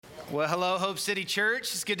Well, hello, Hope City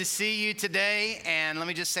Church. It's good to see you today. And let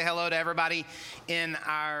me just say hello to everybody in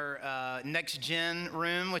our Next Gen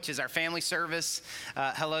room, which is our family service.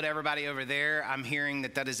 Hello to everybody over there. I'm hearing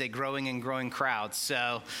that is a growing and growing crowd.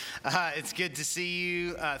 So it's good to see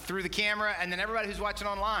you through the camera. And then everybody who's watching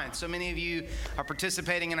online. So many of you are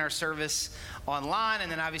participating in our service online. And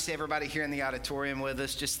then obviously everybody here in the auditorium with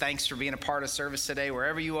us. Just thanks for being a part of service today,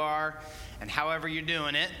 wherever you are. And however you're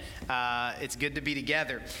doing it, it's good to be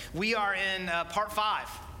together. We are in part 5,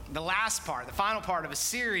 the last part, the final part of a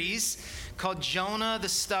series called Jonah the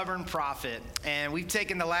Stubborn Prophet. And we've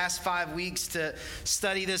taken the last 5 weeks to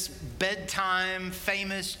study this bedtime,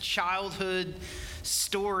 famous childhood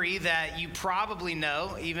story that you probably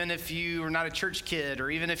know, even if you are not a church kid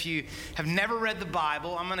or even if you have never read the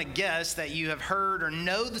Bible. I'm going to guess that you have heard or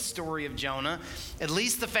know the story of Jonah, at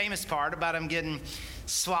least the famous part about him getting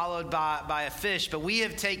swallowed by a fish. But we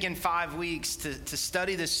have taken 5 weeks to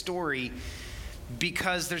study this story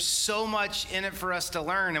because there's so much in it for us to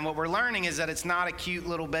learn. And what we're learning is that it's not a cute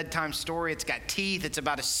little bedtime story. It's got teeth. It's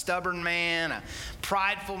about a stubborn man, a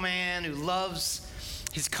prideful man who loves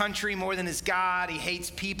his country more than his God. He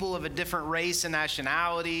hates people of a different race and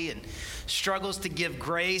nationality and struggles to give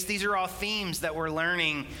grace. These are all themes that we're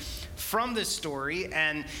learning from this story.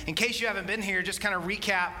 And in case you haven't been here, just kind of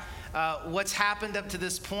recap what's happened up to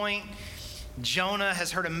this point. Jonah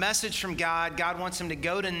has heard a message from God. God wants him to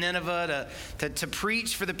go to Nineveh to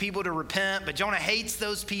preach for the people to repent. But Jonah hates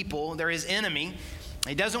those people. They're his enemy.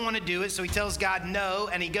 He doesn't want to do it, so he tells God no,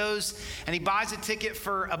 and he goes and he buys a ticket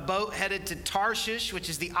for a boat headed to Tarshish, which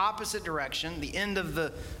is the opposite direction, the end of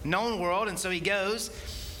the known world, and so he goes.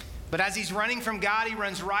 But as he's running from God, he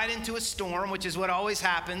runs right into a storm, which is what always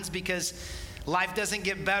happens because life doesn't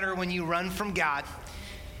get better when you run from God.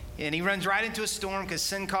 And he runs right into a storm because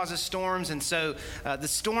sin causes storms. And so the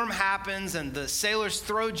storm happens and the sailors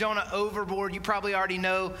throw Jonah overboard. You probably already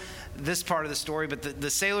know this part of the story, but the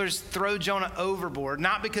sailors throw Jonah overboard,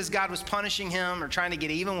 not because God was punishing him or trying to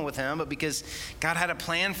get even with him, but because God had a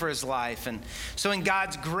plan for his life. And so in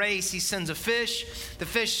God's grace, he sends a fish. The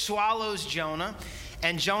fish swallows Jonah.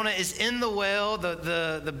 And Jonah is in the whale,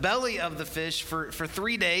 the belly of the fish for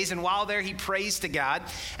 3 days. And while there, he prays to God.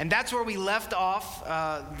 And that's where we left off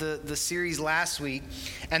the series last week.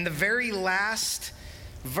 And the very last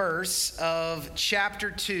verse of chapter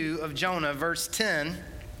 2 of Jonah, verse 10,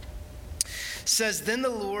 says, "Then the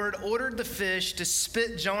Lord ordered the fish to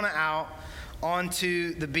spit Jonah out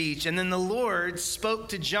onto the beach. And then the Lord spoke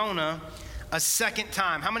to Jonah a second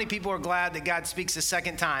time." How many people are glad that God speaks a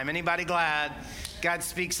second time? Anybody glad God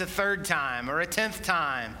speaks a third time or a 10th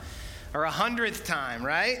time or 100th time,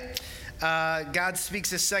 right? God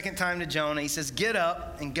speaks a second time to Jonah. He says, "Get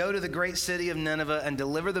up and go to the great city of Nineveh and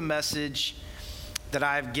deliver the message that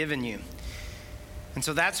I have given you." And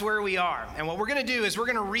so that's where we are. And what we're going to do is we're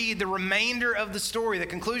going to read the remainder of the story, the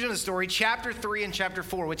conclusion of the story, chapter 3 and chapter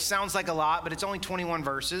 4, which sounds like a lot, but it's only 21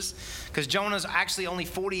 verses because Jonah's actually only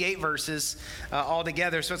 48 verses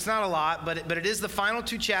altogether. So it's not a lot, but it is the final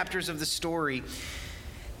 2 chapters of the story.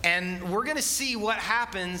 And we're going to see what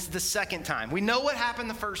happens the second time. We know what happened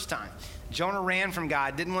the first time. Jonah ran from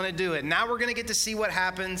God, didn't want to do it. Now we're going to get to see what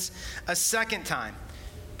happens a second time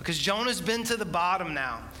because Jonah's been to the bottom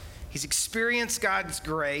now. He's experienced God's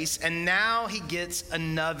grace, and now he gets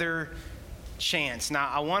another chance. Now,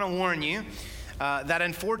 I want to warn you that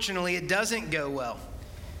unfortunately it doesn't go well.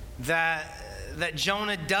 That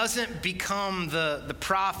Jonah doesn't become the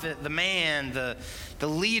prophet, the man, the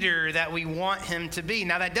leader that we want him to be.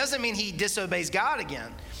 Now, that doesn't mean he disobeys God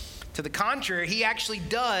again. To the contrary, he actually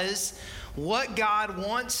does what God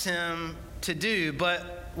wants him to do.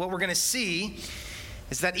 But what we're going to see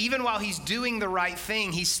is that even while he's doing the right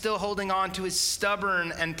thing, he's still holding on to his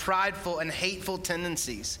stubborn and prideful and hateful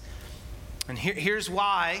tendencies. And here's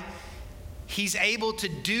why he's able to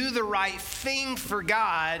do the right thing for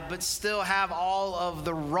God, but still have all of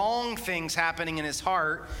the wrong things happening in his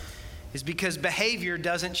heart, is because behavior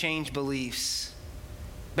doesn't change beliefs.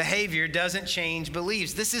 Behavior doesn't change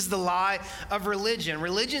beliefs. This is the lie of religion.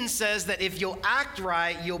 Religion says that if you'll act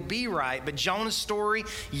right, you'll be right. But Jonah's story,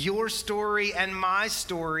 your story, and my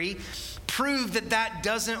story prove that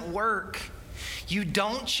doesn't work. You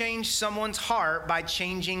don't change someone's heart by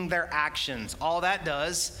changing their actions. All that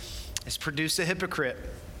does is produce a hypocrite.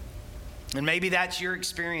 And maybe that's your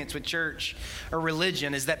experience with church or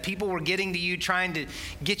religion, is that people were getting to you, trying to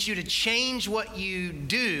get you to change what you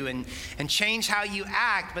do and change how you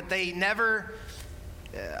act, but they never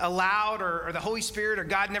allowed, or the Holy Spirit or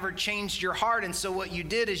God never changed your heart. And so what you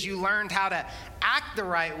did is you learned how to act the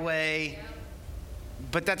right way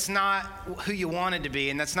But that's not who you wanted to be,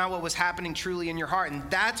 and that's not what was happening truly in your heart. And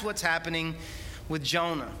that's what's happening with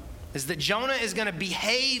Jonah, is that Jonah is going to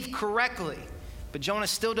behave correctly, but Jonah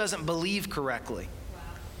still doesn't believe correctly.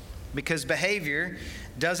 Because behavior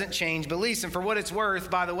doesn't change beliefs. And for what it's worth,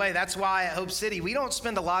 by the way, that's why at Hope City, we don't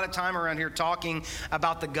spend a lot of time around here talking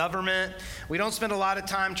about the government. We don't spend a lot of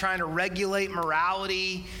time trying to regulate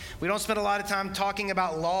morality. We don't spend a lot of time talking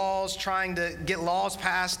about laws, trying to get laws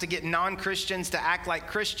passed to get non-Christians to act like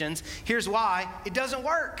Christians. Here's why. It doesn't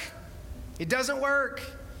work. It doesn't work.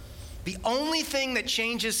 The only thing that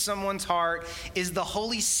changes someone's heart is the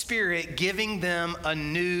Holy Spirit giving them a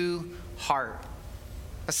new heart.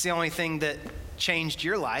 That's the only thing that changed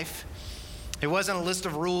your life. It wasn't a list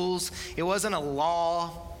of rules. It wasn't a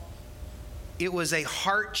law. It was a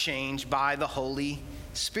heart change by the Holy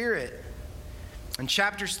Spirit. And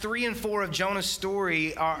chapters 3 and 4 of Jonah's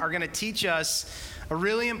story are going to teach us a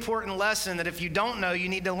really important lesson that if you don't know, you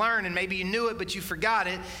need to learn. And maybe you knew it, but you forgot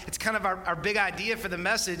it. It's kind of our big idea for the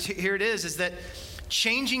message. Here it is that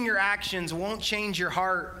changing your actions won't change your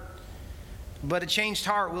heart, but a changed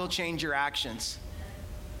heart will change your actions.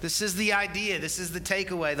 This is the idea. This is the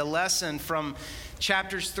takeaway, the lesson from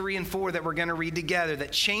chapters 3 and 4 that we're going to read together,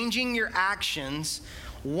 that changing your actions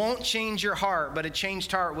won't change your heart, but a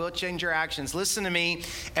changed heart will change your actions. Listen to me,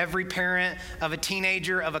 every parent of a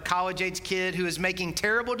teenager, of a college-age kid who is making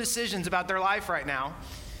terrible decisions about their life right now.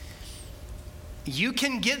 You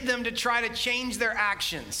can get them to try to change their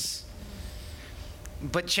actions,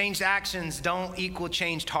 but changed actions don't equal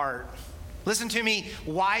changed heart. Listen to me,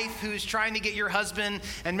 wife who's trying to get your husband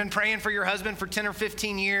and been praying for your husband for 10 or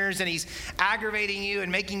 15 years, and he's aggravating you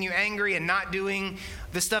and making you angry and not doing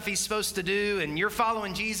the stuff he's supposed to do, and you're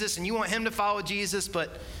following Jesus and you want him to follow Jesus,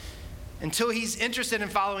 but until he's interested in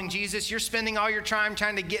following Jesus, you're spending all your time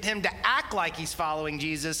trying to get him to act like he's following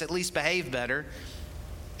Jesus, at least behave better.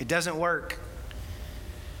 It doesn't work.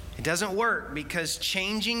 It doesn't work because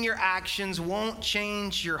changing your actions won't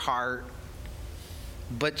change your heart.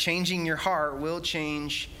 But changing your heart will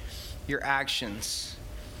change your actions.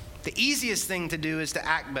 The easiest thing to do is to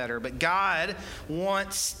act better, but God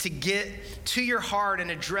wants to get to your heart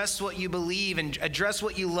and address what you believe and address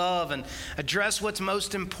what you love and address what's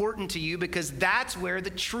most important to you, because that's where the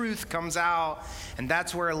truth comes out and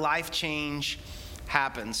that's where life change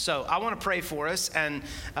happens. So I want to pray for us, and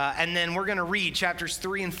then we're going to read chapters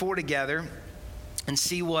 3 and 4 together and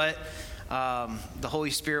see what the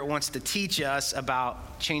Holy Spirit wants to teach us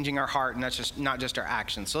about changing our heart, and that's not just our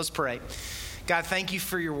actions. So let's pray. God, thank you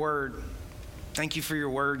for your word. Thank you for your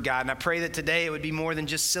word, God. And I pray that today it would be more than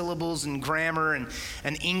just syllables and grammar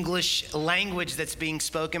and English language that's being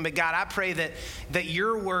spoken. But God, I pray that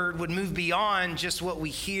your word would move beyond just what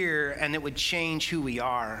we hear, and it would change who we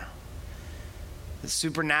are. That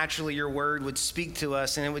supernaturally your word would speak to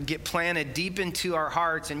us, and it would get planted deep into our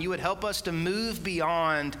hearts, and you would help us to move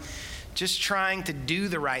beyond just trying to do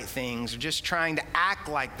the right things or just trying to act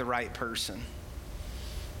like the right person.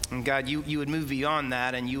 And God, you would move beyond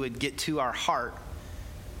that, and you would get to our heart,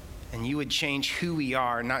 and you would change who we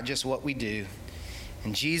are, not just what we do.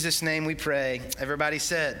 In Jesus' name we pray. Everybody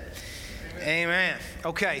said, Amen.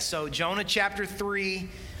 Okay, so Jonah chapter 3.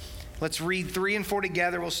 Let's read 3 and 4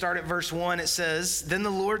 together. We'll start at verse 1. It says, Then the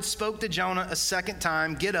Lord spoke to Jonah a second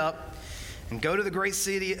time, Get up and go to the great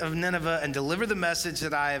city of Nineveh and deliver the message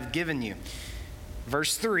that I have given you.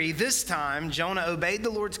 Verse 3, This time Jonah obeyed the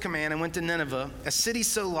Lord's command and went to Nineveh, a city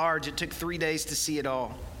so large it took 3 days to see it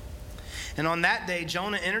all. And on that day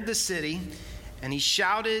Jonah entered the city, and he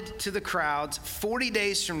shouted to the crowds, 40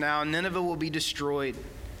 days from now Nineveh will be destroyed.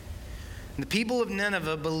 And the people of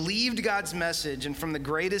Nineveh believed God's message, and from the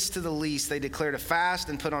greatest to the least they declared a fast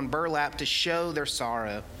and put on burlap to show their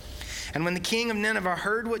sorrow. And when the king of Nineveh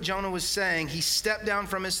heard what Jonah was saying, he stepped down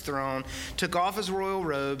from his throne, took off his royal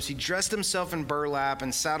robes, he dressed himself in burlap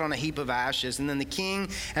and sat on a heap of ashes. And then the king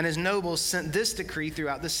and his nobles sent this decree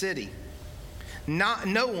throughout the city.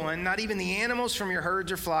 No one, not even the animals from your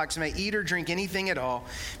herds or flocks, may eat or drink anything at all.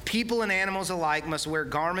 People and animals alike must wear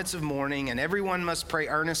garments of mourning, and everyone must pray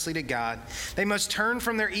earnestly to God. They must turn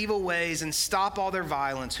from their evil ways and stop all their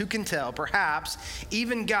violence. Who can tell? Perhaps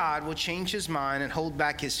even God will change his mind and hold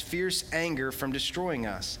back his fierce anger from destroying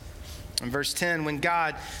us. In verse 10, when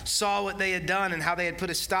God saw what they had done and how they had put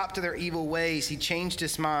a stop to their evil ways, he changed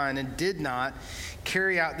his mind and did not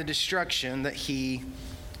carry out the destruction that he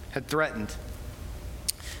had threatened.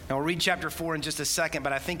 Now, we'll read chapter 4 in just a second,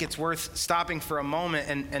 but I think it's worth stopping for a moment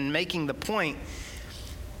and making the point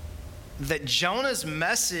that Jonah's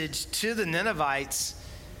message to the Ninevites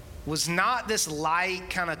was not this light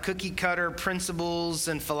kind of cookie cutter principles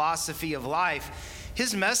and philosophy of life.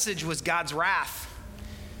 His message was God's wrath.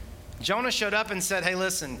 Jonah showed up and said, hey,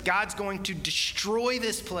 listen, God's going to destroy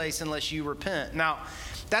this place unless you repent. Now,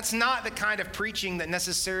 that's not the kind of preaching that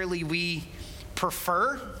necessarily we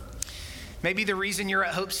prefer. Maybe the reason you're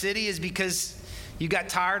at Hope City is because you got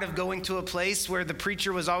tired of going to a place where the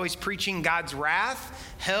preacher was always preaching God's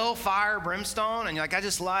wrath, hell, fire, brimstone, and you're like, I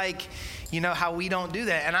just like, how we don't do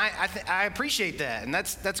that. And I appreciate that, and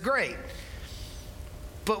that's great.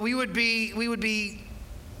 But we would be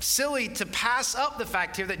silly to pass up the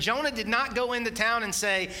fact here that Jonah did not go into town and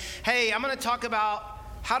say, hey, I'm going to talk about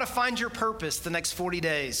how to find your purpose the next 40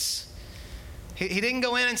 days. He didn't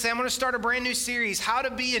go in and say, I'm going to start a brand new series, how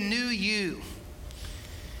to be a new you.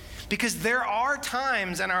 Because there are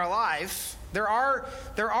times in our life, there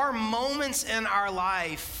are moments in our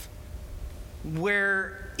life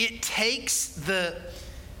where it takes the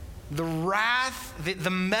wrath, the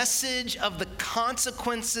message of the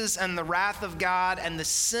consequences and the wrath of God and the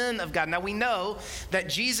sin of God. Now we know that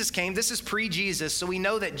Jesus came, this is pre-Jesus, so we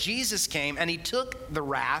know that Jesus came and he took the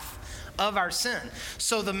wrath of our sin.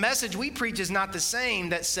 So the message we preach is not the same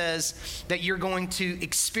that says that you're going to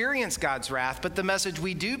experience God's wrath, but the message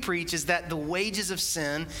we do preach is that the wages of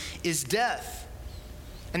sin is death.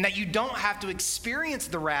 And that you don't have to experience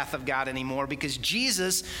the wrath of God anymore because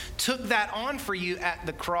Jesus took that on for you at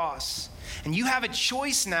the cross. And you have a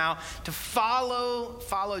choice now to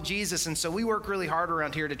follow Jesus. And so we work really hard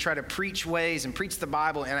around here to try to preach ways and preach the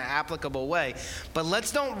Bible in an applicable way. But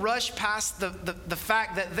let's don't rush past the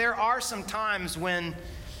fact that there are some times when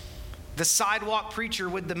the sidewalk preacher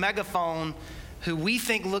with the megaphone, who we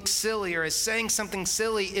think looks silly or is saying something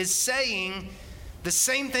silly, is saying the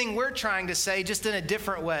same thing we're trying to say, just in a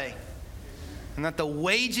different way. And that the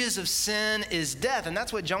wages of sin is death. And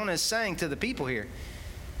that's what Jonah is saying to the people here.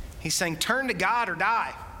 He's saying, turn to God or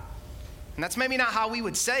die. And that's maybe not how we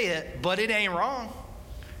would say it, but it ain't wrong.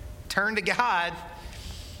 Turn to God.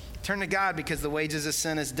 Turn to God because the wages of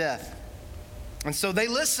sin is death. And so they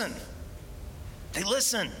listen. They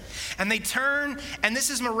listen and they turn, and this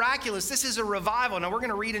is miraculous. This is a revival. Now we're going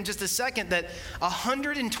to read in just a second that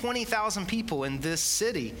 120,000 people in this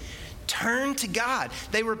city turn to God.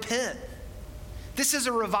 They repent. This is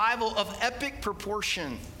a revival of epic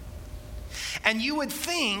proportion. And you would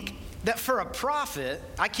think that for a prophet,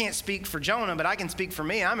 I can't speak for Jonah, but I can speak for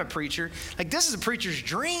me. I'm a preacher. Like, this is a preacher's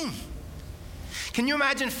dream. Can you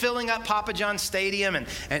imagine filling up Papa John's Stadium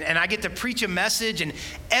and I get to preach a message and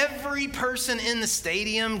every person in the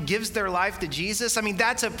stadium gives their life to Jesus? I mean,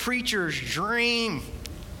 that's a preacher's dream.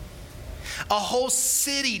 A whole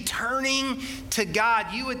city turning to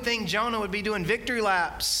God. You would think Jonah would be doing victory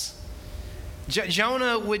laps.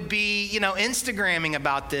 Jonah would be, Instagramming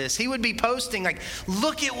about this. He would be posting like,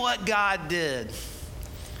 look at what God did.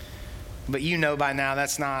 But by now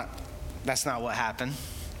that's not what happened.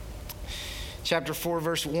 Chapter 4,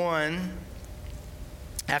 verse 1,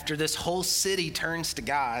 after this whole city turns to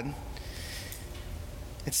God,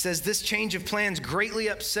 it says, this change of plans greatly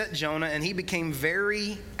upset Jonah, and he became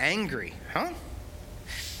very angry.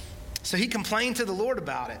 So he complained to the Lord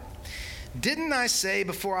about it. Didn't I say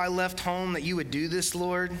before I left home that you would do this,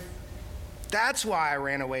 Lord? That's why I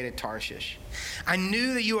ran away to Tarshish. I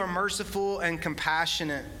knew that you are merciful and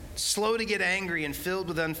compassionate, slow to get angry and filled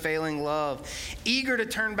with unfailing love, eager to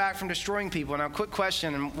turn back from destroying people. Now, quick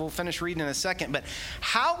question, and we'll finish reading in a second, but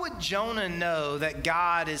how would Jonah know that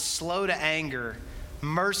God is slow to anger,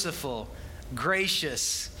 merciful,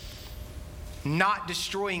 gracious, not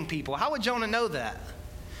destroying people? How would Jonah know that?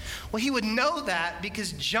 Well, he would know that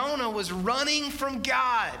because Jonah was running from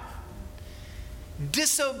God,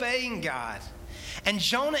 disobeying God. And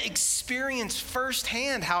Jonah experienced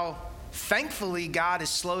firsthand how thankfully God is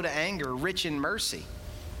slow to anger, rich in mercy.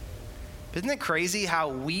 Isn't it crazy how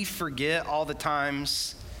we forget all the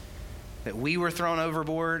times that we were thrown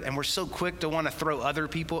overboard and we're so quick to want to throw other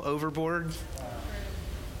people overboard?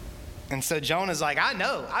 And so Jonah's like, I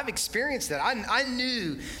know, I've experienced that. I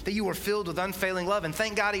knew that you were filled with unfailing love, and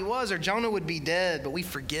thank God he was, or Jonah would be dead. But we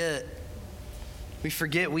forget. We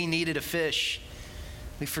forget we needed a fish.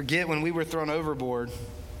 We forget when we were thrown overboard.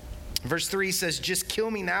 Verse 3 says, just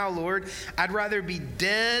kill me now, Lord. I'd rather be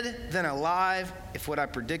dead than alive if what I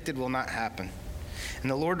predicted will not happen.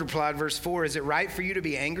 And the Lord replied, verse 4, is it right for you to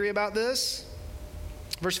be angry about this?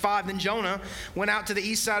 Verse 5, then Jonah went out to the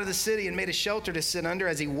east side of the city and made a shelter to sit under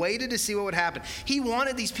as he waited to see what would happen. He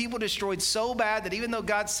wanted these people destroyed so bad that even though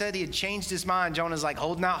God said he had changed his mind, Jonah's like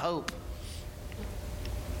holding out hope.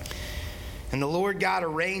 And the Lord God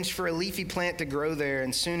arranged for a leafy plant to grow there,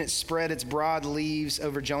 and soon it spread its broad leaves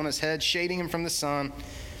over Jonah's head, shading him from the sun.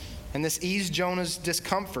 And this eased Jonah's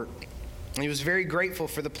discomfort. And he was very grateful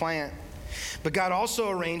for the plant. But God also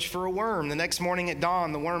arranged for a worm. The next morning at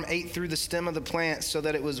dawn, the worm ate through the stem of the plant so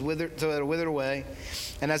that it withered away.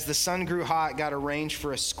 And as the sun grew hot, God arranged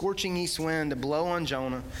for a scorching east wind to blow on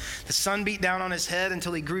Jonah. The sun beat down on his head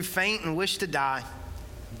until he grew faint and wished to die.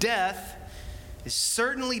 Death is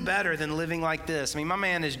certainly better than living like this. I mean, my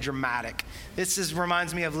man is dramatic. This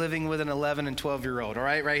reminds me of living with an 11 and 12-year-old, all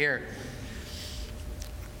right here.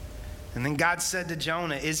 And then God said to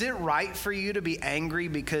Jonah, is it right for you to be angry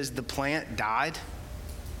because the plant died?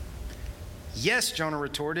 Yes, Jonah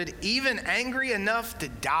retorted, even angry enough to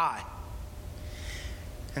die.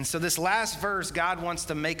 And so this last verse, God wants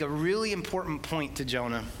to make a really important point to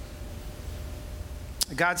Jonah.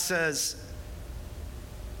 God says,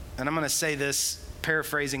 and I'm going to say this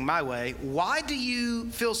paraphrasing my way, why do you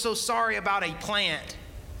feel so sorry about a plant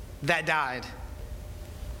that died?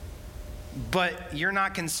 But you're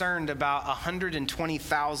not concerned about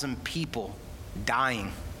 120,000 people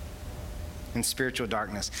dying in spiritual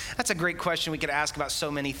darkness. That's a great question we could ask about so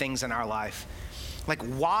many things in our life. Like,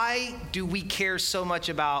 why do we care so much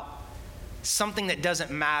about something that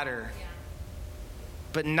doesn't matter,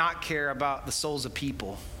 but not care about the souls of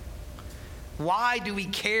people? Why do we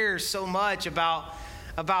care so much about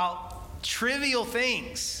trivial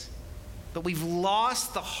things, but we've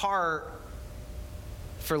lost the heart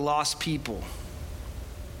for lost people?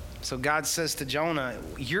 So God says to Jonah,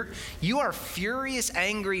 you are furious,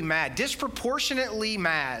 angry, mad, disproportionately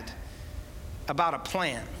mad about a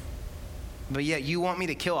plant, but yet you want me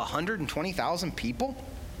to kill 120,000 people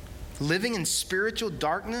living in spiritual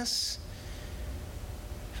darkness?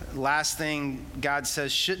 Last thing God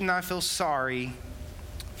says, shouldn't I feel sorry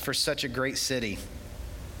for such a great city?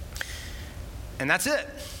 And that's it.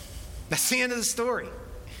 That's the end of the story.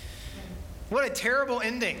 What a terrible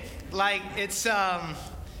ending. Like, it's,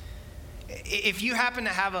 if you happen to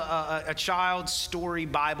have a child's story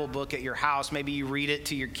Bible book at your house, maybe you read it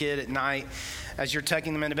to your kid at night as you're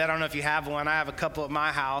tucking them into bed. I don't know if you have one. I have a couple at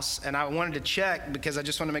my house, and I wanted to check because I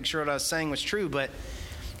just wanted to make sure what I was saying was true. But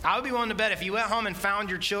I would be willing to bet if you went home and found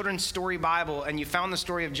your children's story Bible and you found the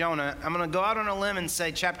story of Jonah, I'm going to go out on a limb and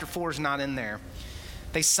say chapter 4 is not in there.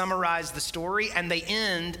 They summarize the story, and they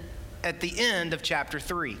end at the end of chapter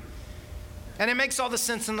 3. And it makes all the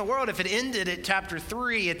sense in the world. If it ended at chapter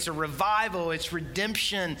 3, it's a revival, it's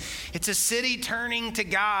redemption, it's a city turning to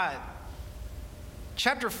God.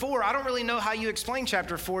 Chapter 4, I don't really know how you explain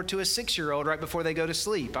chapter 4 to a 6-year-old right before they go to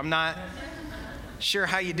sleep. I'm not sure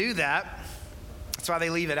how you do that. That's why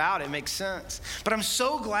they leave it out. It makes sense. But I'm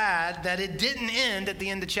so glad that it didn't end at the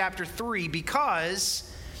end of chapter 3,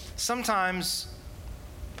 because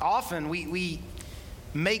often we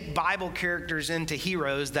make Bible characters into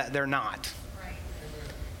heroes that they're not.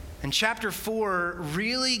 And chapter 4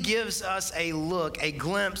 really gives us a look, a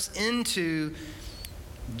glimpse into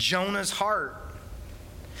Jonah's heart.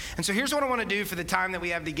 And so here's what I want to do for the time that we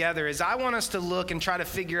have together is I want us to look and try to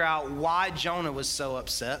figure out why Jonah was so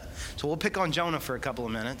upset. So we'll pick on Jonah for a couple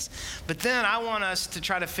of minutes. But then I want us to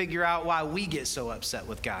try to figure out why we get so upset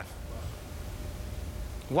with God.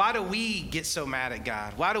 Why do we get so mad at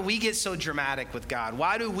God? Why do we get so dramatic with God?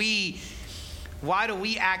 Why do we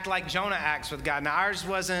act like Jonah acts with God? Now, ours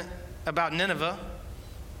wasn't about Nineveh,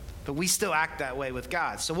 but we still act that way with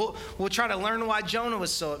God. So we'll try to learn why Jonah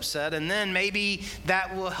was so upset, and then maybe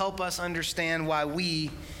that will help us understand why we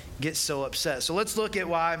get so upset. So let's look at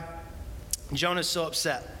why Jonah's so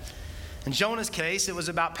upset. In Jonah's case, it was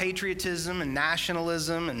about patriotism and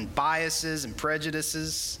nationalism and biases and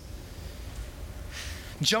prejudices.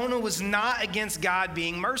 Jonah was not against God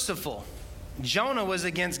being merciful. Jonah was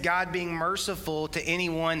against God being merciful to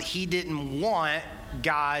anyone he didn't want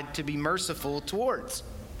God to be merciful towards.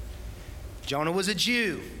 Jonah was a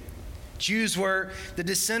Jew. Jews were the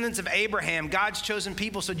descendants of Abraham, God's chosen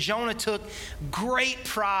people. So Jonah took great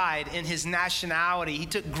pride in his nationality. He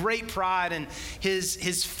took great pride in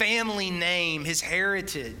his family name, his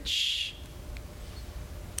heritage.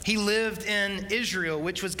 He lived in Israel,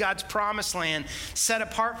 which was God's promised land, set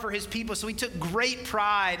apart for his people. So he took great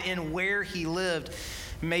pride in where he lived.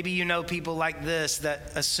 Maybe you know people like this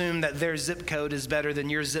that assume that their zip code is better than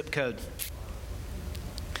your zip code.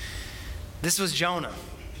 This was Jonah.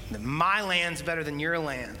 My land's better than your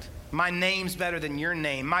land. My name's better than your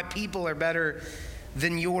name. My people are better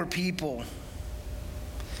than your people.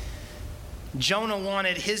 Jonah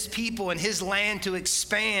wanted his people and his land to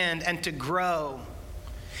expand and to grow.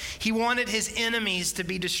 He wanted his enemies to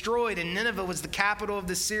be destroyed, and Nineveh was the capital of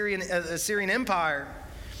the Assyrian Empire.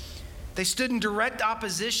 They stood in direct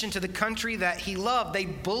opposition to the country that he loved. They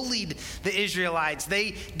bullied the Israelites.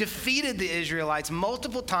 They defeated the Israelites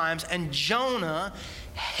multiple times, and Jonah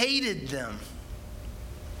hated them.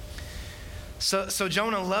 So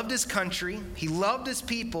Jonah loved his country, he loved his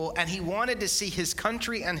people, and he wanted to see his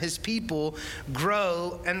country and his people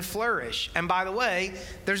grow and flourish. And by the way,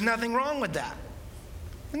 there's nothing wrong with that.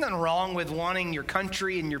 There's nothing wrong with wanting your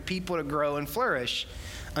country and your people to grow and flourish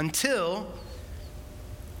until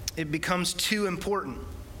it becomes too important.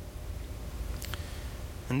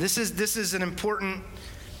 And this is an important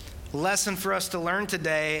lesson for us to learn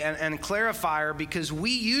today and clarifier, because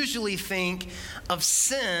we usually think of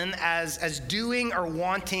sin as doing or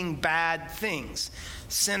wanting bad things.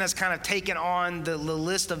 Sin has kind of taken on the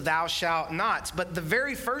list of thou shalt nots. But the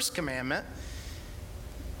very first commandment,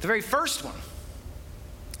 the very first one,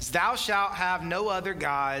 is thou shalt have no other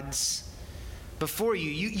gods before you.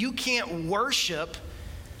 You can't worship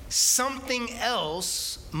something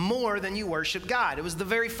else more than you worship God. It was the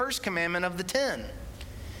very first commandment of the 10.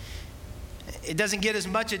 It doesn't get as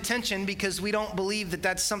much attention because we don't believe that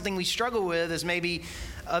that's something we struggle with as maybe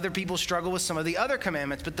other people struggle with some of the other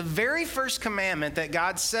commandments. But the very first commandment that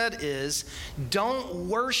God said is, don't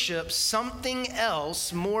worship something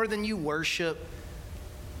else more than you worship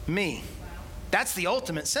me. That's the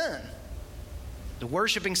ultimate sin. The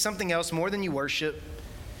worshiping something else more than you worship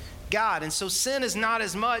God. And so sin is not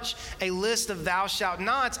as much a list of thou shalt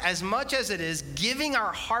nots as much as it is giving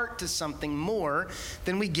our heart to something more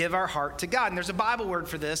than we give our heart to God. And there's a Bible word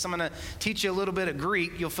for this. I'm going to teach you a little bit of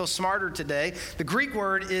Greek. You'll feel smarter today. The Greek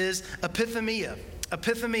word is epithemia.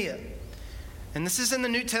 Epithemia. And this is in the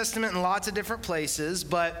New Testament in lots of different places,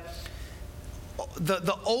 but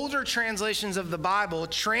the older translations of the Bible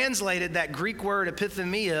translated that Greek word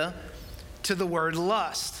epithemia to the word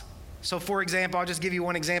lust. So, for example, I'll just give you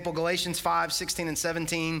one example. Galatians 5, 16 and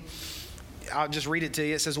 17. I'll just read it to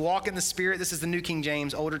you. It says, walk in the Spirit. This is the New King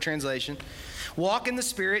James, older translation. Walk in the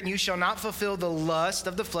Spirit, and you shall not fulfill the lust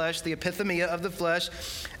of the flesh, the epithemia of the flesh.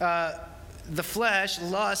 The flesh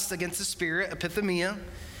lusts against the Spirit, epithemia,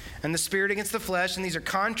 and the Spirit against the flesh. And these are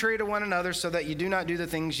contrary to one another, so that you do not do the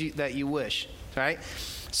things that you wish. Right?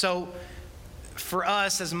 So, for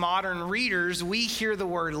us as modern readers, we hear the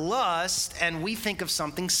word lust and we think of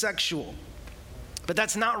something sexual. But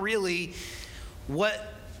that's not really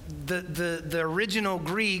what the original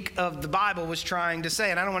Greek of the Bible was trying to say.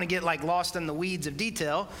 And I don't want to get lost in the weeds of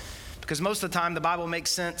detail, because most of the time the Bible makes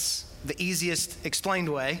sense the easiest explained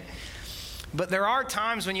way. But there are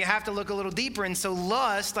times when you have to look a little deeper. And so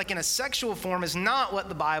lust, like in a sexual form, is not what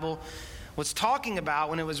the Bible was talking about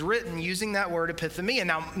when it was written using that word epithemia.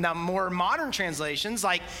 Now more modern translations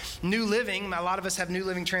like New Living, a lot of us have New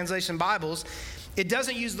Living Translation Bibles, it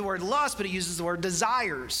doesn't use the word lust, but it uses the word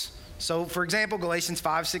desires. So, for example, Galatians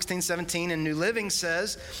 5, 16, 17 in New Living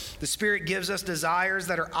says, the Spirit gives us desires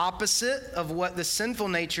that are opposite of what the sinful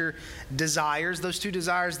nature desires. Those two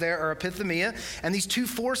desires there are epithemia, and these two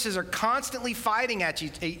forces are constantly fighting at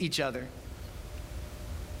each other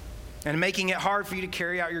and making it hard for you to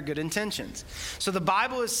carry out your good intentions. So the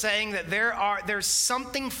Bible is saying that there's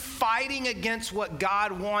something fighting against what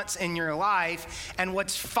God wants in your life, and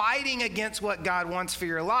what's fighting against what God wants for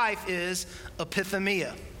your life is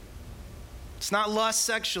epithemia. It's not lust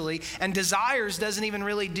sexually, and desires doesn't even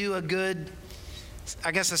really do a good,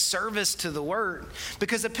 a service to the word,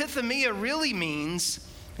 because epithemia really means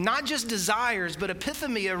not just desires, but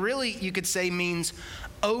epithemia really, you could say, means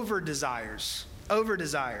over desires. Over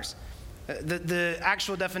desires. The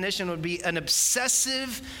actual definition would be an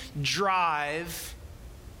obsessive drive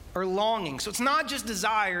or longing. So it's not just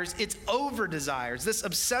desires, it's over desires, this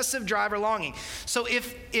obsessive drive or longing. So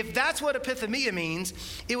if that's what epithemia means,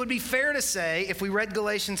 it would be fair to say, if we read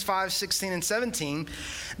Galatians 5, 16 and 17,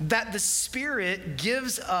 that the Spirit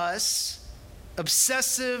gives us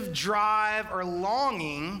obsessive drive or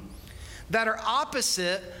longing that are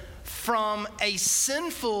opposite from a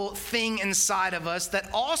sinful thing inside of us that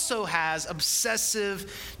also has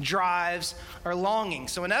obsessive drives or longing.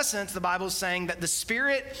 So in essence, the Bible is saying that the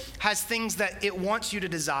Spirit has things that it wants you to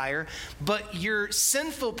desire, but your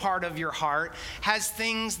sinful part of your heart has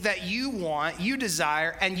things that you want, you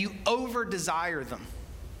desire, and you over-desire them.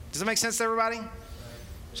 Does that make sense to everybody?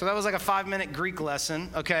 So that was like a 5-minute Greek lesson,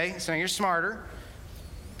 okay? So now you're smarter.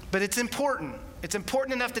 But it's important. It's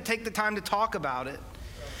important enough to take the time to talk about it.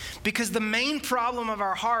 Because the main problem of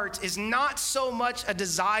our hearts is not so much a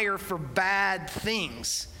desire for bad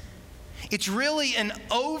things. It's really an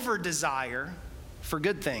over-desire for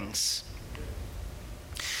good things.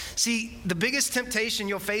 See, the biggest temptation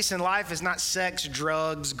you'll face in life is not sex,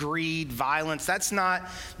 drugs, greed, violence. That's not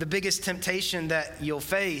the biggest temptation that you'll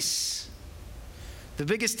face. The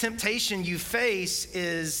biggest temptation you face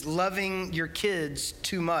is loving your kids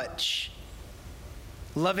too much,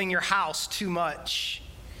 loving your house too much,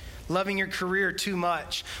 Loving your career too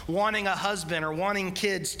much. Wanting a husband or wanting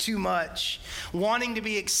kids too much. Wanting to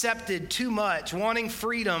be accepted too much. Wanting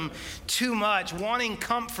freedom too much. Wanting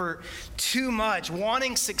comfort too much.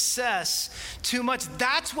 Wanting success too much.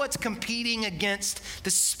 That's what's competing against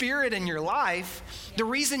the Spirit in your life. The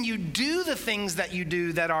reason you do the things that you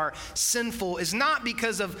do that are sinful is not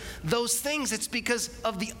because of those things. It's because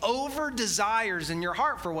of the over desires in your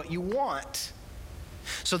heart for what you want.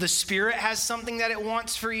 So the Spirit has something that it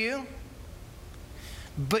wants for you,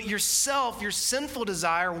 but yourself, your sinful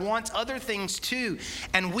desire, wants other things too.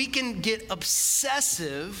 And we can get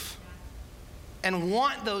obsessive and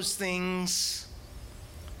want those things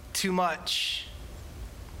too much.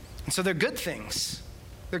 And so they're good things.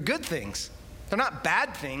 They're good things. They're not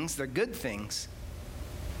bad things. They're good things.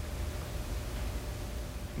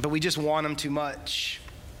 But we just want them too much.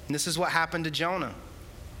 And this is what happened to Jonah.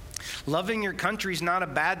 Loving your country is not a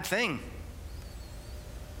bad thing.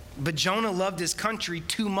 But Jonah loved his country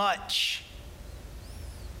too much.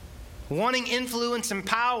 Wanting influence and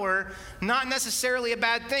power, not necessarily a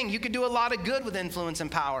bad thing. You could do a lot of good with influence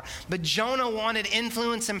and power. But Jonah wanted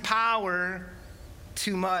influence and power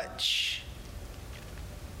too much.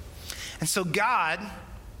 And so God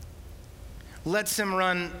lets him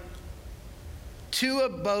run to a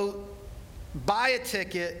boat, buy a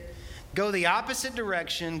ticket, go the opposite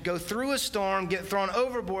direction, go through a storm, get thrown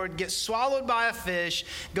overboard, get swallowed by a fish,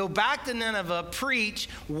 go back to Nineveh, preach,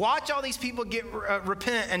 watch all these people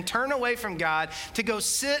repent and turn away from God, to go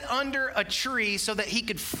sit under a tree so that he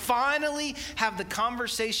could finally have the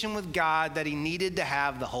conversation with God that he needed to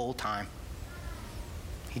have the whole time.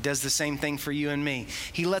 He does the same thing for you and me.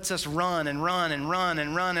 He lets us run and run and run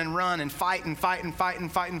and run and run and fight and fight and fight and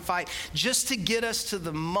fight and fight just to get us to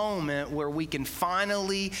the moment where we can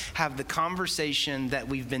finally have the conversation that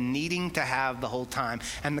we've been needing to have the whole time.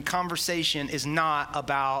 And the conversation is not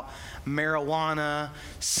about marijuana,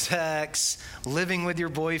 sex, living with your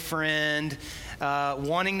boyfriend,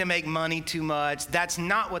 wanting to make money too much. That's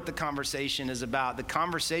not what the conversation is about. The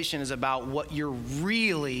conversation is about what you're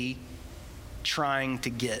really trying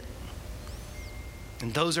to get.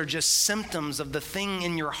 And those are just symptoms of the thing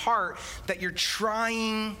in your heart that you're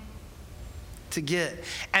trying to get.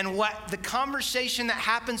 And what the conversation that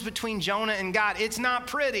happens between Jonah and God, it's not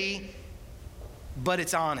pretty, but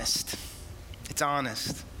it's honest. It's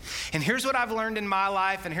honest. And here's what I've learned in my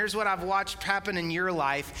life, and here's what I've watched happen in your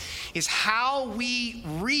life, is how we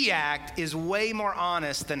react is way more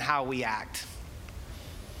honest than how we act.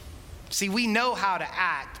 See, we know how to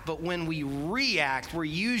act, but when we react, we're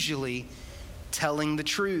usually telling the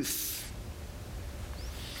truth.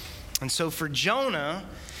 And so for Jonah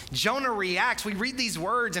reacts. We read these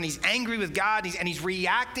words and he's angry with God and he's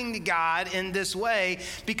reacting to God in this way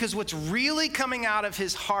because what's really coming out of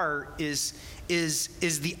his heart is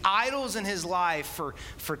the idols in his life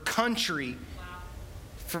for country,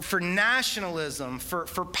 for nationalism,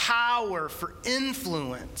 for power, for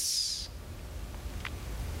influence.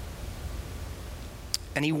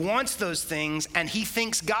 And he wants those things, and he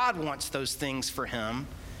thinks God wants those things for him.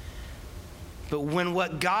 But when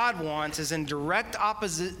what God wants is in direct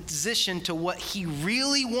opposition to what he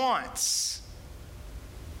really wants,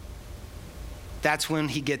 that's when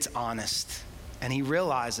he gets honest. And he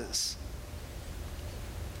realizes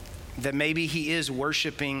that maybe he is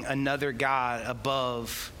worshiping another God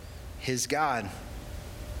above his God.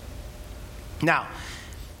 Now,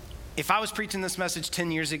 if I was preaching this message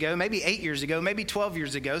 10 years ago, maybe 8 years ago, maybe 12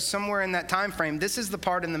 years ago, somewhere in that time frame, this is the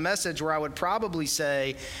part in the message where I would probably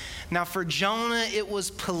say, now for Jonah, it was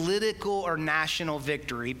political or national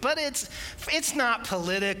victory. But it's not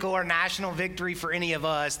political or national victory for any of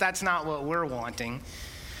us. That's not what we're wanting.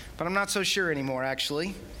 But I'm not so sure anymore,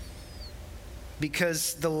 actually.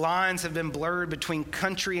 Because the lines have been blurred between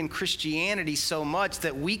country and Christianity so much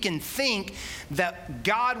that we can think that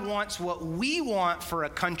God wants what we want for a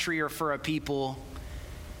country or for a people,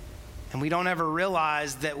 and we don't ever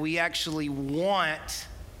realize that we actually want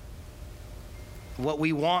what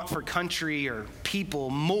we want for country or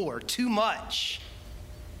people too much.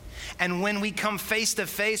 And when we come face to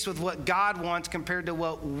face with what God wants compared to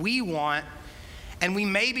what we want, and we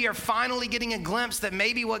maybe are finally getting a glimpse that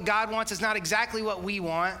maybe what God wants is not exactly what we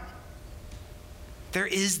want, there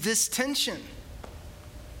is this tension.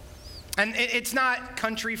 And it's not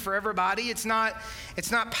country for everybody. It's not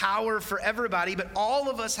power for everybody, but all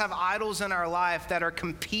of us have idols in our life that are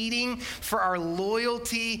competing for our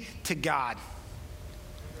loyalty to God.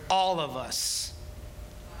 All of us.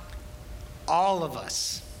 All of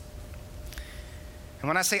us. And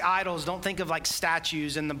when I say idols, don't think of like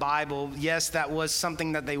statues in the Bible. Yes, that was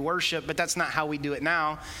something that they worship, but that's not how we do it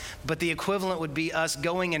now. But the equivalent would be us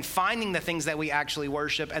going and finding the things that we actually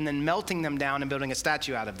worship and then melting them down and building a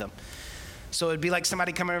statue out of them. So it'd be like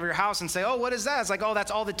somebody coming over your house and say, oh, what is that? It's like, oh, that's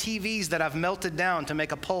all the TVs that I've melted down to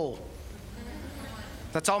make a pole.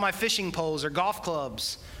 That's all my fishing poles or golf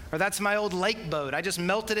clubs. Or that's my old lake boat. I just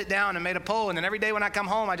melted it down and made a pole. And then every day when I come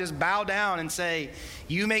home, I just bow down and say,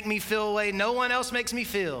 you make me feel a way no one else makes me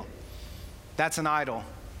feel. That's an idol.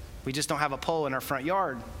 We just don't have a pole in our front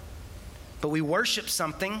yard. But we worship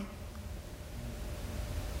something.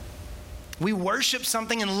 We worship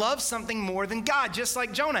something and love something more than God, just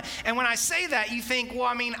like Jonah. And when I say that, you think,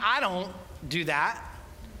 well, I don't do that.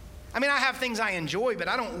 I have things I enjoy, but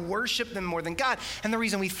I don't worship them more than God. And the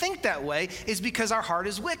reason we think that way is because our heart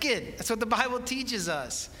is wicked. That's what the Bible teaches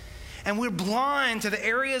us. And we're blind to the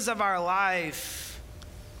areas of our life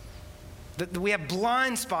that we have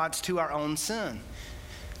blind spots to our own sin.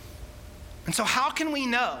 And so how can we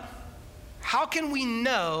know? How can we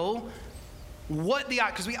know what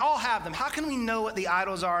because we all have them. How can we know what the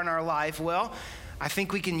idols are in our life? Well, I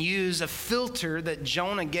think we can use a filter that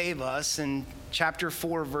Jonah gave us in chapter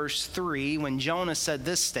 4, verse 3, when Jonah said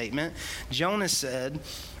this statement. Jonah said,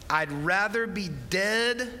 I'd rather be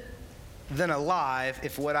dead than alive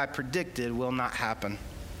if what I predicted will not happen.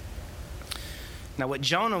 Now, what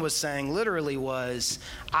Jonah was saying literally was,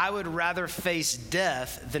 I would rather face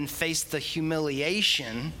death than face the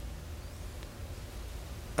humiliation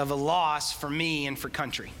of a loss for me and for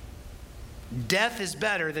country. Death is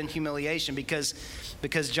better than humiliation because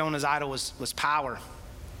Jonah's idol was power.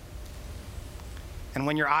 And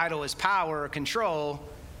when your idol is power or control,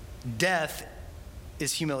 death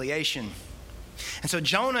is humiliation. And so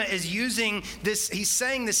Jonah is using this, he's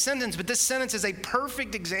saying this sentence, but this sentence is a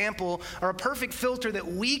perfect example or a perfect filter that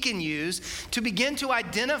we can use to begin to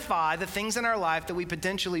identify the things in our life that we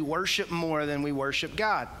potentially worship more than we worship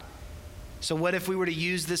God. So what if we were to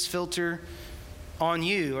use this filter on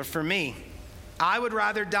you or for me? I would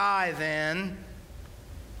rather die than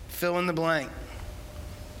fill in the blank.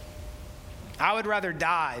 I would rather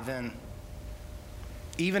die than,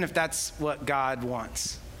 even if that's what God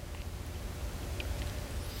wants.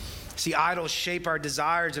 See, idols shape our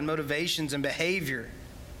desires and motivations and behavior.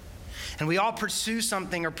 And we all pursue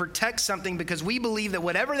something or protect something because we believe that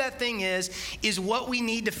whatever that thing is what we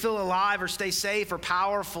need to feel alive or stay safe or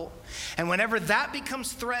powerful. And whenever that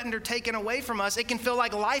becomes threatened or taken away from us, it can feel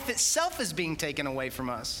like life itself is being taken away from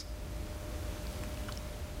us.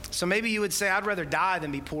 So maybe you would say, I'd rather die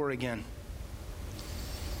than be poor again.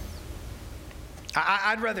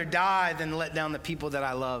 I'd rather die than let down the people that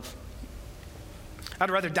I love.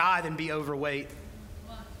 I'd rather die than be overweight.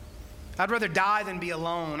 I'd rather die than be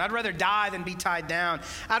alone. I'd rather die than be tied down.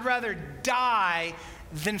 I'd rather die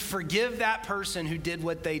than forgive that person who did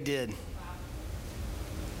what they did.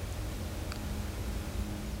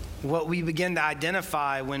 What we begin to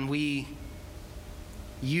identify when we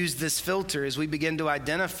use this filter is we begin to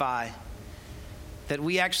identify that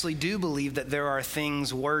we actually do believe that there are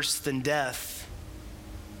things worse than death,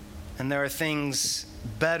 and there are things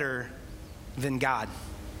better than God,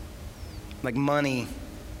 like money,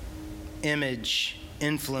 image,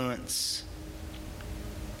 influence.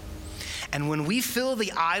 And when we feel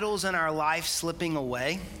the idols in our life slipping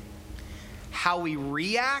away, how we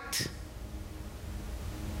react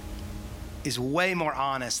is way more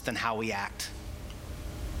honest than how we act.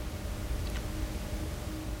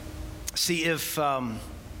 See, if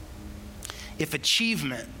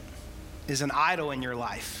achievement is an idol in your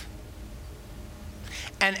life,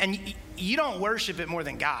 and you don't worship it more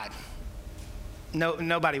than God,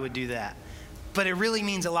 nobody would do that. But it really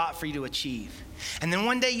means a lot for you to achieve. And then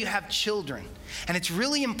one day you have children, and it's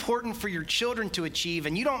really important for your children to achieve,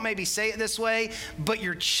 and you don't maybe say it this way, but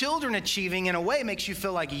your children achieving in a way makes you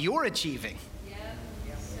feel like you're achieving. Yeah.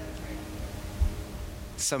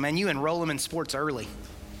 So man, you enroll them in sports early.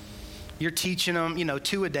 You're teaching them,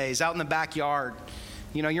 2-a-days out in the backyard.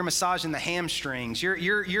 You're massaging the hamstrings.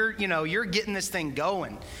 You're getting this thing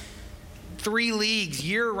going. 3 leagues,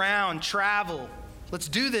 year-round, travel. Let's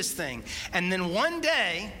do this thing. And then one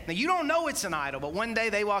day, now you don't know it's an idol, but one day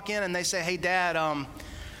they walk in and they say, hey, Dad,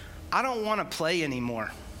 I don't want to play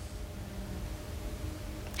anymore.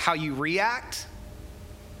 How you react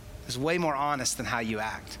is way more honest than how you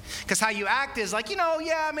act. Because how you act is like,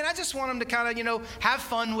 I just want them to kind of, have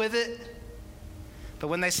fun with it. But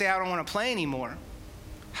when they say, I don't want to play anymore,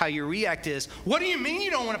 how you react is, what do you mean you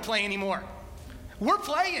don't want to play anymore? We're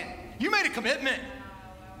playing. You made a commitment.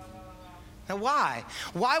 Now, why?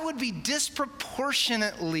 Why would we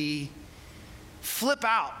disproportionately flip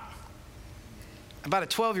out about a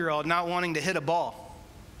 12-year-old not wanting to hit a ball.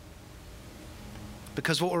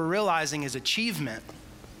 Because what we're realizing is achievement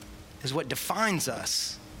is what defines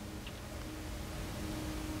us.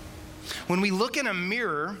 When we look in a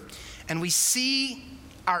mirror and we see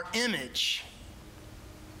our image,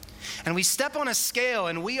 and we step on a scale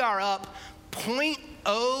and we are up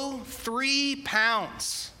 0.03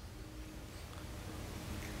 pounds,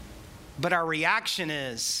 but our reaction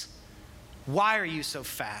is, why are you so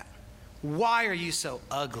fat? Why are you so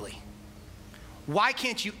ugly? Why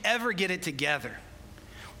can't you ever get it together?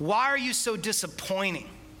 Why are you so disappointing?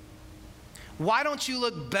 Why don't you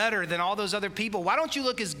look better than all those other people? Why don't you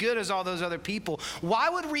look as good as all those other people? Why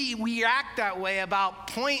would we react that way about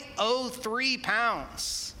 0.03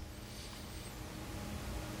 pounds?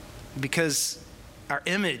 Because our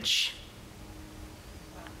image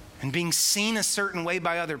and being seen a certain way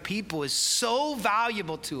by other people is so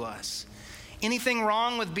valuable to us. Anything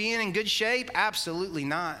wrong with being in good shape? Absolutely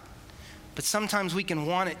not. But sometimes we can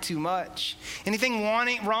want it too much. Anything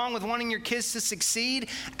wrong with wanting your kids to succeed?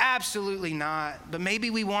 Absolutely not. But maybe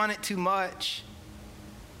we want it too much.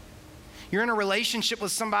 You're in a relationship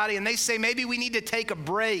with somebody and they say, maybe we need to take a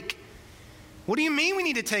break. What do you mean we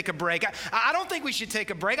need to take a break? I don't think we should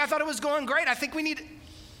take a break. I thought it was going great. I think we need...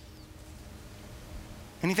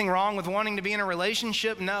 Anything wrong with wanting to be in a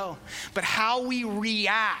relationship? No. But how we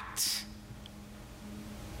react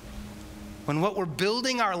when what we're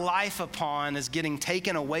building our life upon is getting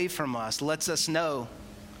taken away from us lets us know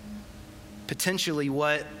potentially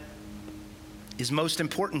what is most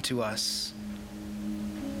important to us.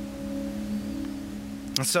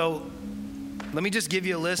 And so let me just give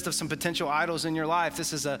you a list of some potential idols in your life.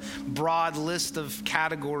 This is a broad list of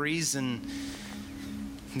categories, and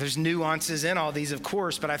there's nuances in all these, of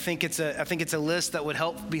course, but I think it's a list that would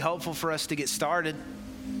be helpful for us to get started.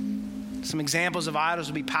 Some examples of idols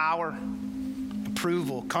would be power,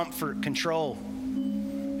 approval, comfort, control,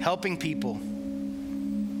 helping people,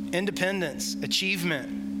 independence,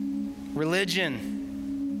 achievement, religion,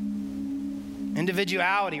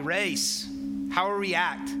 individuality, race, how we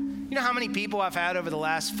react. You know how many people I've had over the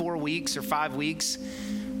last 4 weeks or 5 weeks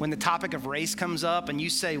when the topic of race comes up and you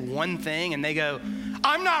say one thing and they go,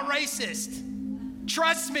 I'm not racist.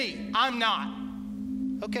 Trust me, I'm not.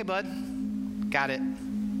 Okay, bud, got it.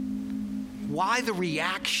 Why the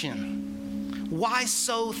reaction? Why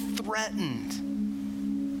so threatened?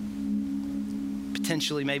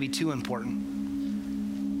 Potentially maybe too important.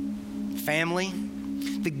 Family.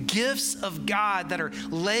 The gifts of God that are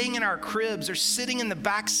laying in our cribs are sitting in the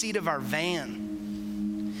back seat of our van.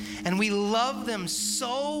 And we love them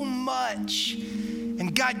so much.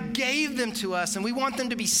 And God gave them to us, and we want them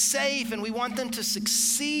to be safe, and we want them to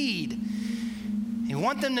succeed. And we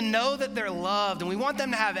want them to know that they're loved, and we want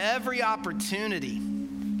them to have every opportunity.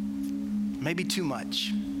 Maybe too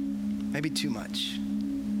much. Maybe too much.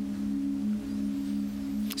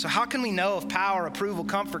 So how can we know if power, approval,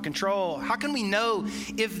 comfort, control, how can we know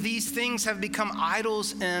if these things have become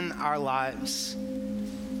idols in our lives?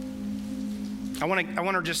 I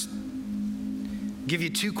want to just give you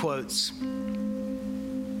 2 quotes.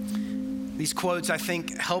 These quotes, I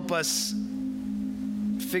think, help us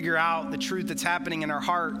figure out the truth that's happening in our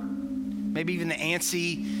heart, maybe even the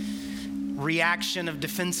antsy reaction of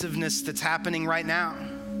defensiveness that's happening right now.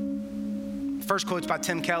 First quote's by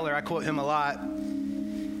Tim Keller. I quote him a lot.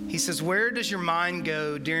 He says, where does your mind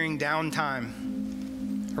go during downtime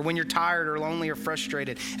or when you're tired or lonely or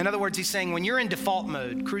frustrated? In other words, he's saying when you're in default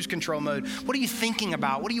mode, cruise control mode, what are you thinking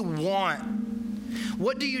about? What do you want?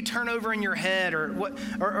 What do you turn over in your head or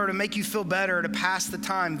to make you feel better or to pass the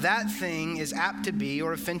time? That thing is apt to be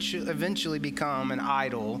or eventually become an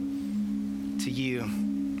idol to you.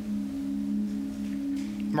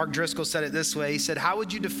 Mark Driscoll said it this way. He said, how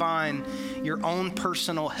would you define your own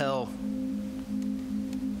personal hell?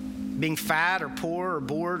 Being fat or poor or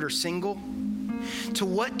bored or single? To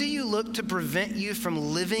what do you look to prevent you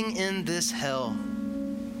from living in this hell?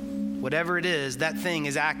 Whatever it is, that thing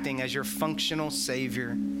is acting as your functional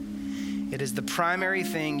savior. It is the primary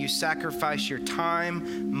thing you sacrifice your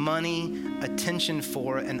time, money, attention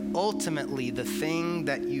for, and ultimately the thing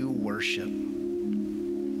that you worship.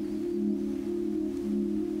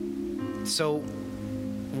 So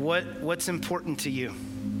what's important to you?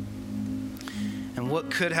 And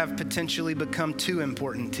what could have potentially become too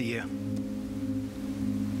important to you?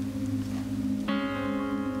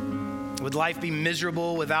 Would life be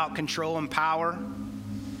miserable without control and power?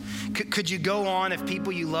 Could you go on if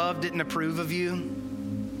people you love didn't approve of you?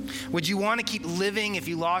 Would you want to keep living if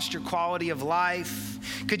you lost your quality of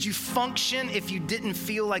life? Could you function if you didn't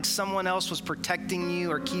feel like someone else was protecting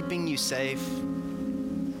you or keeping you safe?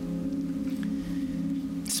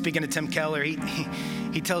 Speaking of Tim Keller,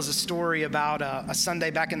 he tells a story about a Sunday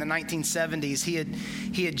back in the 1970s.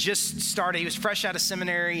 He had just started, he was fresh out of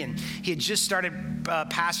seminary, and he had just started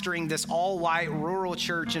pastoring this all-white rural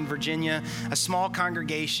church in Virginia, a small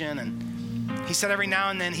congregation. And he said every now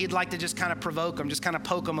and then he'd like to just kind of provoke them, just kind of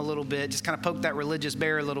poke them a little bit, just kind of poke that religious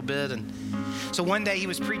bear a little bit. And so one day he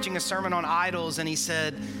was preaching a sermon on idols, and he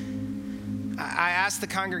said, I asked the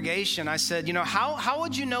congregation, I said, how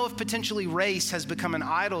would you know if potentially race has become an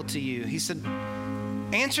idol to you? He said,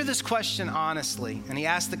 answer this question honestly. And he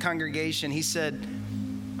asked the congregation, he said,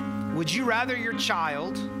 would you rather your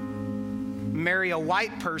child marry a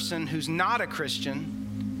white person who's not a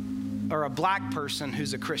Christian or a black person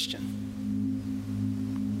who's a Christian?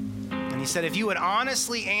 And he said, if you would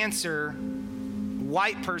honestly answer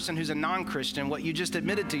white person who's a non-Christian, what you just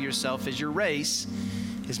admitted to yourself is your race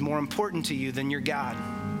is more important to you than your God.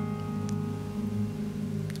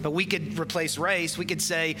 But we could replace race. We could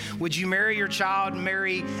say, would you marry your child,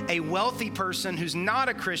 marry a wealthy person who's not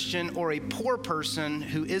a Christian or a poor person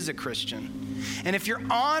who is a Christian? And if your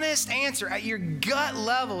honest answer at your gut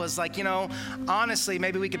level is like, honestly,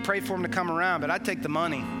 maybe we could pray for him to come around, but I'd take the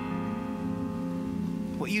money.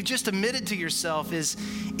 What you just admitted to yourself is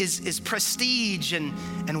prestige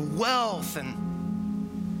and wealth,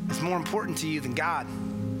 and it's more important to you than God.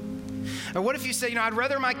 Or what if you say, I'd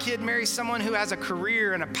rather my kid marry someone who has a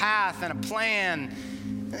career and a path and a plan.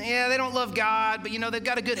 Yeah, they don't love God, but they've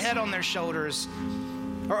got a good head on their shoulders.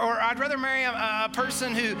 Or I'd rather marry a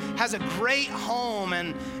person who has a great home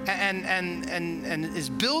and is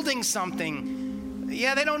building something.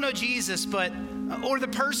 Yeah, they don't know Jesus, or the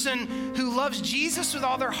person who loves Jesus with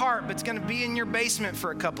all their heart, but's going to be in your basement for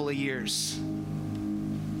a couple of years.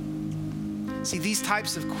 See, these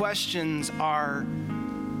types of questions are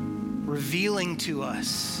revealing to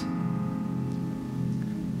us.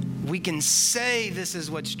 We can say this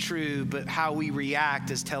is what's true, but how we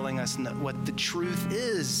react is telling us what the truth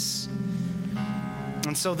is.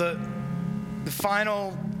 And so the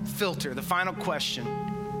final filter, the final question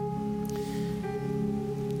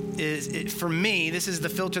is, for me, this is the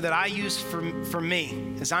filter that I use for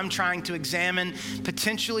me, as I'm trying to examine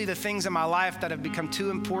potentially the things in my life that have become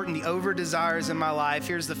too important, the over desires in my life.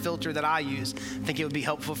 Here's the filter that I use. I think it would be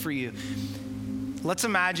helpful for you. Let's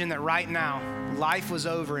imagine that right now, life was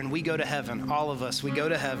over and we go to heaven. All of us, we go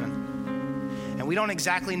to heaven. And we don't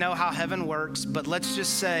exactly know how heaven works, but let's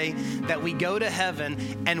just say that we go to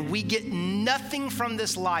heaven and we get nothing from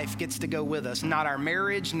this life gets to go with us. Not our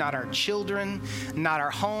marriage, not our children, not our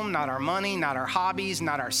home, not our money, not our hobbies,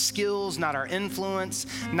 not our skills, not our influence,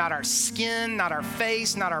 not our skin, not our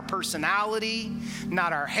face, not our personality,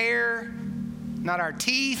 not our hair, not our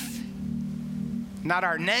teeth, not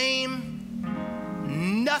our name.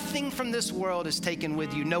 Nothing from this world is taken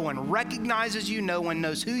with you. No one recognizes you. No one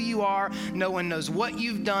knows who you are. No one knows what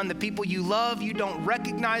you've done. The people you love, you don't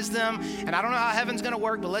recognize them. And I don't know how heaven's going to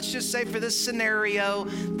work, but let's just say for this scenario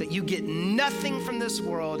that you get nothing from this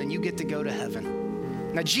world and you get to go to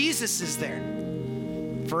heaven. Now, Jesus is there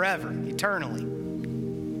forever, eternally.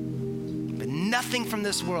 But nothing from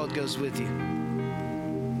this world goes with you.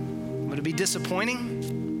 Would it be disappointing?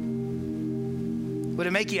 Would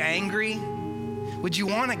it make you angry? Would you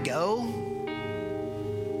want to go?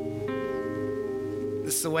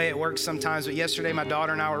 This is the way it works sometimes. But yesterday, my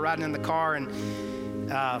daughter and I were riding in the car, and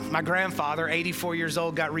my grandfather, 84 years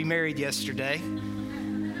old, got remarried yesterday.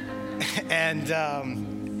 And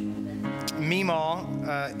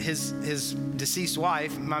Meemaw, his deceased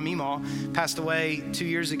wife, my Meemaw, passed away 2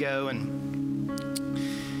 years ago.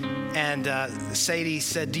 And Sadie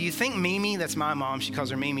said, do you think Mimi, that's my mom, she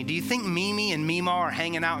calls her Mimi, do you think Mimi and Meemaw are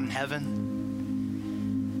hanging out in heaven?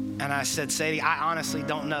 And I said, Sadie, I honestly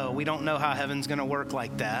don't know. We don't know how heaven's going to work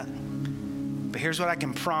like that. But here's what I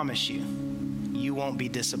can promise you. You won't be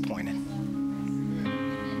disappointed.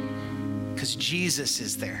 Because Jesus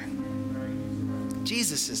is there.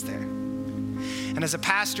 Jesus is there. And as a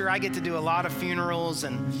pastor, I get to do a lot of funerals.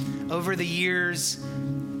 And over the years,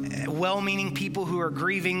 well-meaning people who are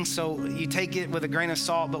grieving, so you take it with a grain of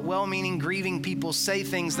salt, but well-meaning, grieving people say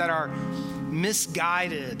things that are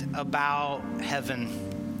misguided about heaven.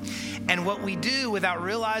 And what we do without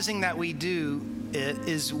realizing that we do it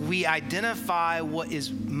is we identify what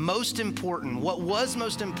is most important, what was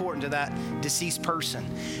most important to that deceased person.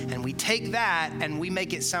 And we take that and we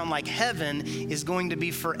make it sound like heaven is going to be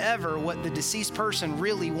forever what the deceased person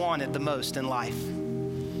really wanted the most in life.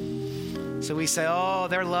 So we say, oh,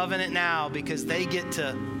 they're loving it now because they get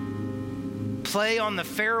to play on the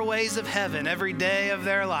fairways of heaven every day of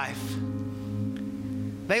their life.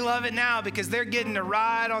 They love it now because they're getting to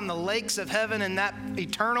ride on the lakes of heaven in that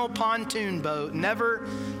eternal pontoon boat, never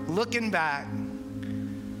looking back.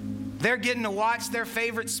 They're getting to watch their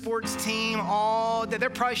favorite sports team all day. They're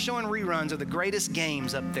probably showing reruns of the greatest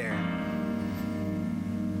games up there.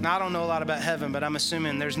 Now, I don't know a lot about heaven, but I'm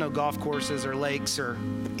assuming there's no golf courses or lakes or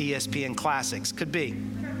ESPN classics. Could be.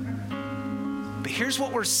 But here's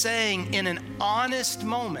what we're saying in an honest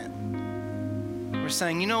moment. We're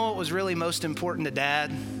saying, you know what was really most important to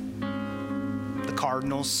Dad? The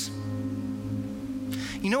Cardinals.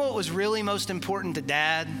 You know what was really most important to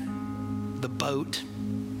Dad? The boat.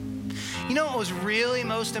 You know what was really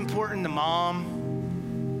most important to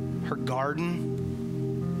Mom? Her garden.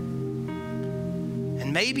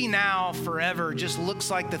 And maybe now, forever, just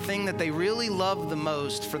looks like the thing that they really love the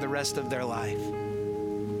most for the rest of their life.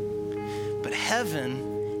 But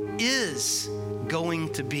heaven is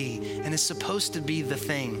going to be, and is supposed to be the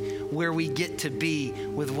thing where we get to be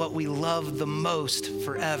with what we love the most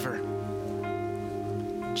forever.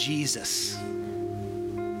 Jesus.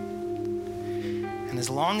 And as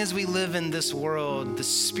long as we live in this world, the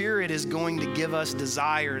Spirit is going to give us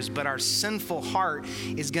desires, but our sinful heart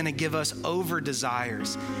is going to give us over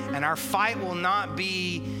desires. And our fight will not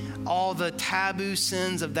be all the taboo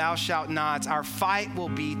sins of thou shalt nots. Our fight will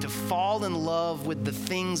be to fall in love with the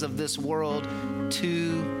things of this world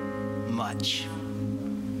too much,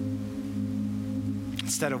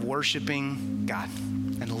 instead of worshiping God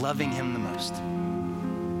and loving Him the most.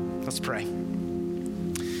 Let's pray.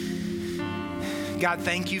 God,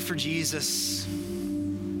 thank you for Jesus.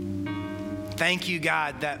 Thank you,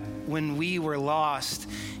 God, that when we were lost,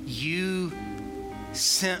 you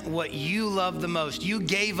sent what you love the most. You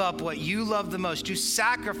gave up what you love the most. You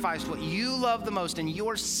sacrificed what you love the most in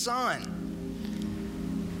your Son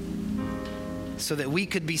so that we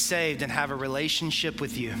could be saved and have a relationship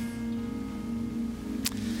with you.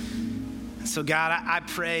 So God, I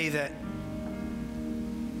pray that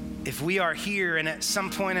if we are here and at some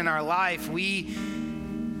point in our life we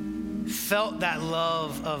felt that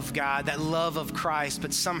love of God, that love of Christ,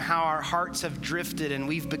 but somehow our hearts have drifted and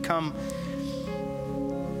we've become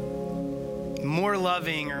more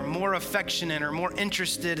loving or more affectionate or more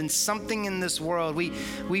interested in something in this world.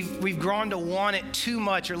 We've grown to want it too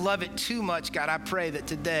much or love it too much. God, I pray that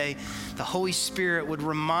today the Holy Spirit would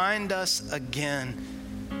remind us again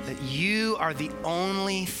that you are the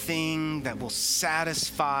only thing that will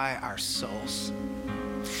satisfy our souls.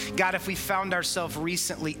 God, if we found ourselves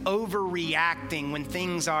recently overreacting when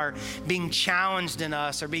things are being challenged in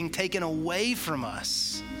us or being taken away from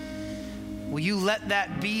us, will you let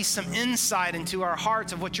that be some insight into our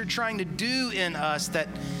hearts of what you're trying to do in us, that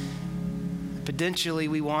potentially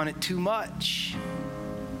we want it too much.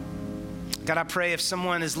 God, I pray if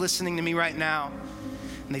someone is listening to me right now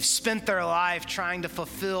and they've spent their life trying to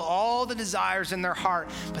fulfill all the desires in their heart,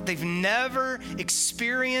 but they've never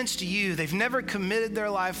experienced you, they've never committed their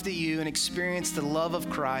life to you and experienced the love of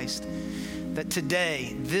Christ, that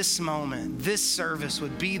today, this moment, this service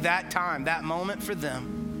would be that time, that moment for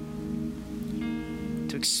them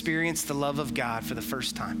to experience the love of God for the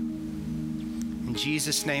first time. In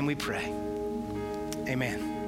Jesus' name we pray. Amen.